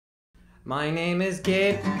My name is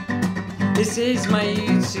Gabe. This is my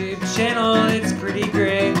YouTube channel. It's pretty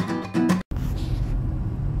great.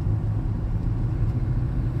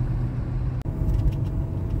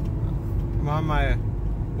 I'm on my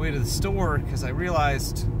way to the store because I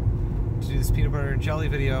realized to do this peanut butter and jelly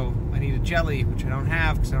video, I need a jelly, which I don't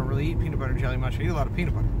have because I don't really eat peanut butter and jelly much. I eat a lot of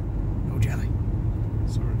peanut butter, no jelly.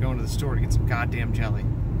 So we're going to the store to get some goddamn jelly.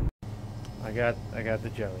 I got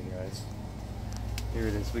the jelly, guys. Here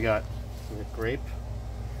it is. We got grape,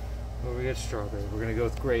 or we got strawberry. We're gonna go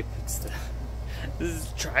with grape. This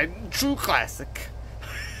is tried and true classic.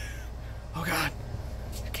 Oh God,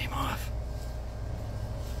 it came off.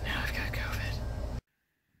 Now I've got COVID.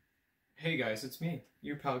 Hey guys, it's me,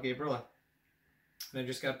 your pal Gabriella. And I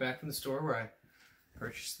just got back from the store where I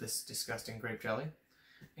purchased this disgusting grape jelly.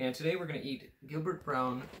 And today we're gonna eat Gilbert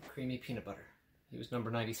Brown creamy peanut butter. He was number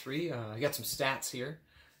 93. I got some stats here.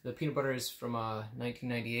 The peanut butter is from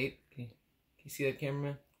 1998. Can you see that,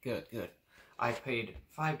 cameraman? Good, good. I paid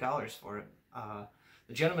 $5 for it.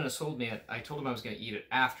 The gentleman who sold me it, I told him I was going to eat it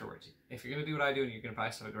afterwards. If you're going to do what I do and you're going to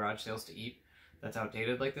buy stuff at garage sales to eat that's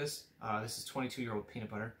outdated like this, this is 22-year-old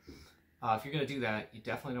peanut butter. If you're going to do that, you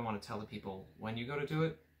definitely don't want to tell the people when you go to do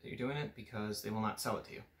it that you're doing it, because they will not sell it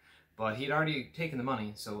to you. But he'd already taken the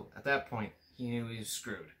money, so at that point, he knew he was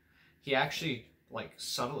screwed. He actually, like,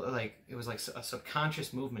 it was like a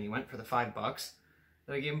subconscious movement. He went for the $5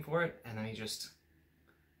 that I gave him for it, and then he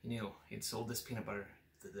knew he'd sold this peanut butter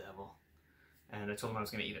to the devil. And I told him I was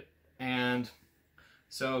going to eat it. And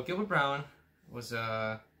so Gilbert Brown was,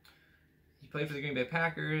 he played for the Green Bay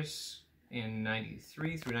Packers in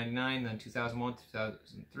 93 through 99, then 2001,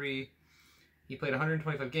 2003. He played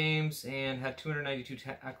 125 games and had 292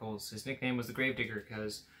 tackles. His nickname was the Grave Digger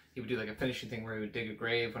because he would do like a finishing thing where he would dig a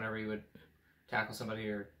grave whenever he would tackle somebody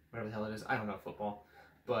or whatever the hell it is. I don't know football.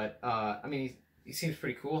 But, I mean, he seems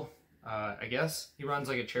pretty cool, I guess. He runs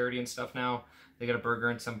like a charity and stuff now. They got a burger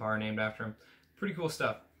in some bar named after him. Pretty cool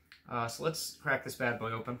stuff. So let's crack this bad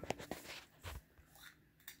boy open.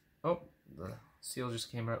 Oh, the seal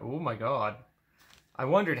just came out. Oh my God. I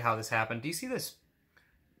wondered how this happened. Do you see this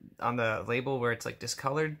on the label where it's like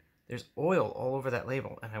discolored? There's oil all over that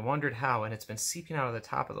label, and I wondered how, and it's been seeping out of the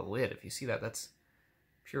top of the lid. If you see that, that's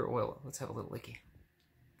pure oil. Let's have a little licky.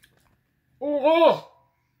 Oh!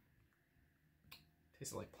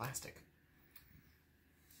 Tastes like plastic.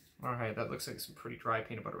 Alright, that looks like some pretty dry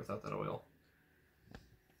peanut butter without that oil.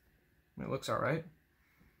 It looks alright.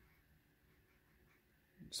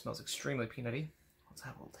 It smells extremely peanutty. Let's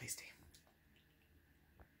have a little tasty.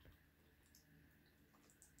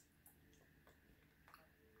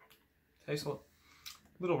 Tastes a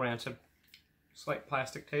little rancid. Slight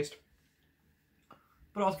plastic taste.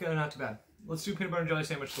 But altogether, not too bad. Let's do peanut butter and jelly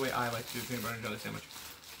sandwich the way I like to do peanut butter and jelly sandwich.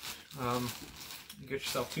 You get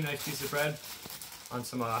yourself 2 nice pieces of bread on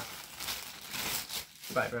some,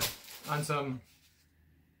 bread. On some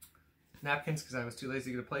napkins, because I was too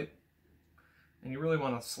lazy to get a plate. And you really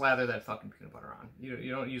want to slather that fucking peanut butter on.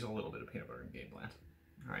 You don't use a little bit of peanut butter in Game Bland.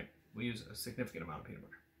 Alright, we use a significant amount of peanut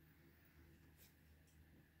butter.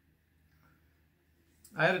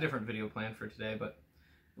 I had a different video planned for today, but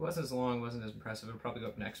it wasn't as long, wasn't as impressive. It'll probably go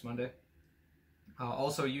up next Monday.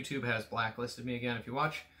 Also, YouTube has blacklisted me again. If you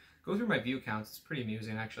watch, go through my view counts. It's pretty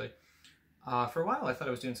amusing, actually. For a while, I thought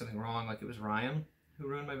I was doing something wrong, like it was Ryan who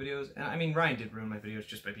ruined my videos. And I mean, Ryan did ruin my videos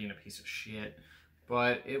just by being a piece of shit.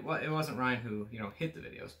 But it wasn't Ryan who, you know, hit the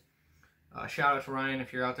videos. Shout out to Ryan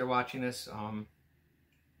if you're out there watching this.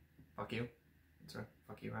 Fuck you. That's right.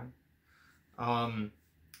 Fuck you, Ryan.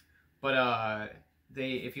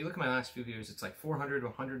 If you look at my last few videos, it's like 400,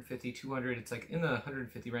 150, 200. It's like in the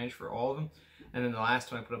 150 range for all of them. And then the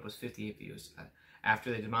last one I put up was 58 views after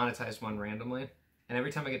they demonetized one randomly. And every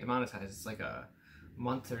time I get demonetized, it's like a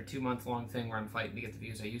month or 2 month long thing where I'm fighting to get the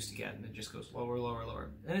views I used to get. And it just goes lower, lower,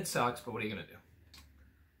 lower. And it sucks, but what are you going to do?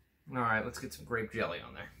 Alright, let's get some grape jelly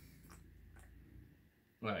on there.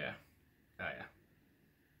 Oh yeah. Oh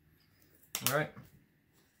yeah. Alright.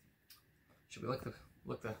 Should we look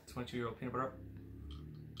the 22-year-old peanut butter up?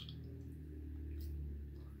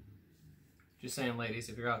 Just saying, ladies,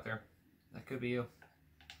 if you're out there, that could be you.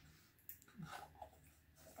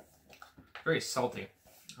 Very salty.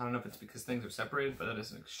 I don't know if it's because things are separated, but that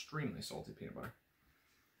is an extremely salty peanut butter.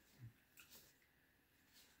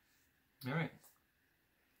 Alright.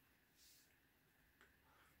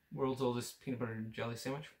 World's oldest peanut butter and jelly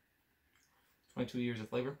sandwich. 22 years of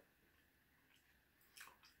flavor.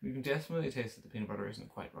 You can definitely taste that the peanut butter isn't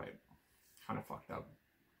quite right. Kind of fucked up.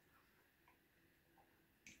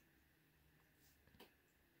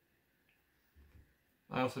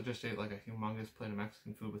 I also just ate like a humongous plate of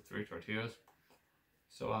Mexican food with 3 tortillas.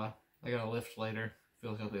 So, I got a lift later.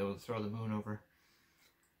 Feel like I'll be able to throw the moon over.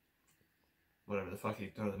 Whatever the fuck you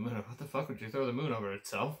throw the moon over. What the fuck would you throw the moon over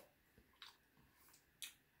itself?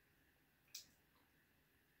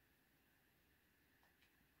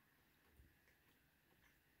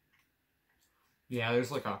 Yeah,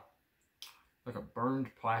 there's like a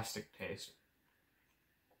burned plastic taste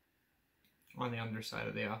on the underside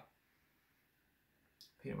of the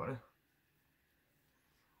peanut butter.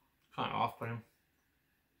 Kind of off-putting.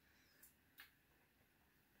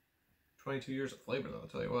 22 years of flavor though, I'll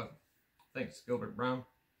tell you what. Thanks, Gilbert Brown.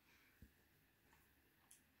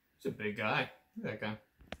 He's a big guy. Look at that guy.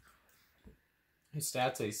 His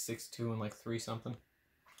stats say 6'2" and like 3 something.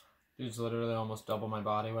 Dude's literally almost double my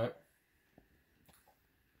body weight.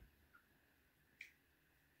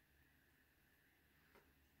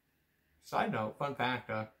 Side note, fun fact,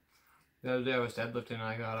 the other day I was deadlifting and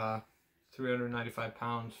I got 395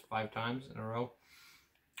 pounds 5 times in a row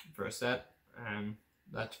for a set, and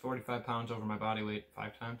that's 45 pounds over my body weight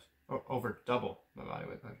 5 times. Or over double my body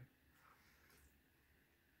weight 5 times.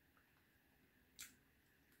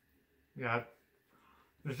 Yeah,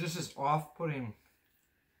 there's just this off-putting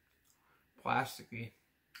plasticky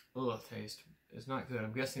taste. It's not good.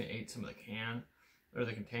 I'm guessing it ate some of the can or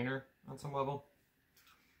the container on some level.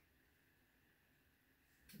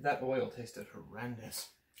 That oil tasted horrendous.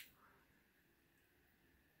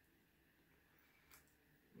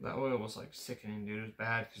 That oil was like sickening, dude. It was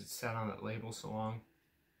bad because it sat on that label so long.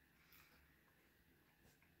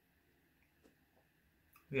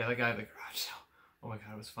 Yeah, the guy at the garage sale. Oh my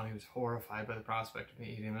god, it was funny. He was horrified by the prospect of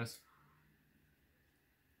me eating this.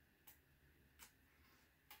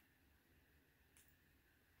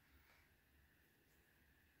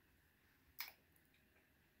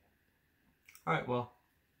 Alright, well,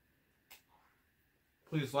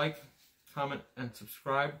 please like, comment, and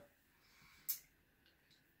subscribe.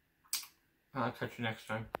 I'll catch you next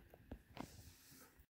time.